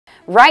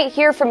Right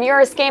here from your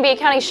Escambia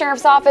County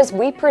Sheriff's Office,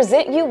 we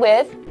present you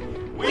with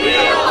Wheel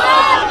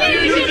of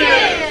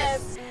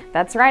Fugitives!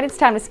 That's right, it's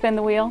time to spin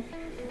the wheel.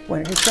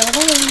 Winner who's gonna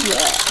win?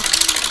 Yeah.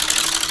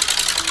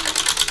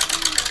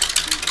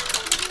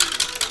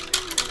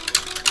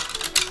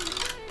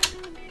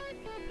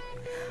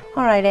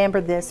 All right, Amber,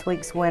 this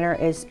week's winner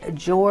is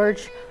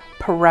George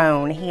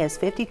Perron. He is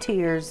 52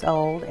 years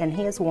old and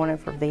he is wanted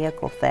for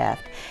vehicle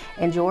theft.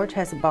 And George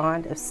has a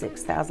bond of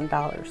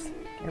 $6,000.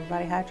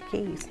 Everybody hide your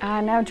keys. I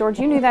know, George,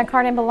 you knew that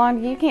car didn't belong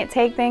to you. You can't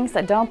take things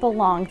that don't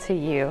belong to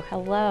you.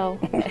 Hello.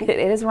 It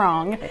is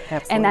wrong.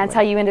 Absolutely. And that's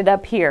how you ended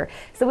up here.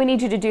 So we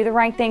need you to do the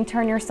right thing,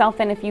 turn yourself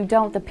in. If you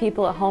don't, the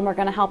people at home are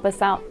going to help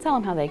us out. Tell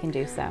them how they can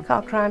do so.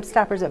 Call Crime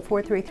Stoppers at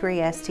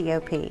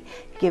 433-STOP.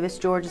 Give us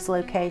George's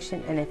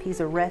location, and if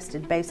he's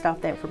arrested based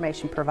off the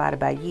information provided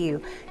by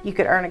you, you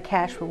could earn a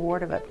cash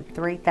reward of up to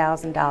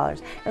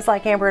 $3,000. It's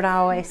like Amber and I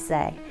always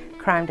say,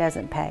 crime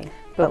doesn't pay,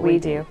 But we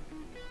do.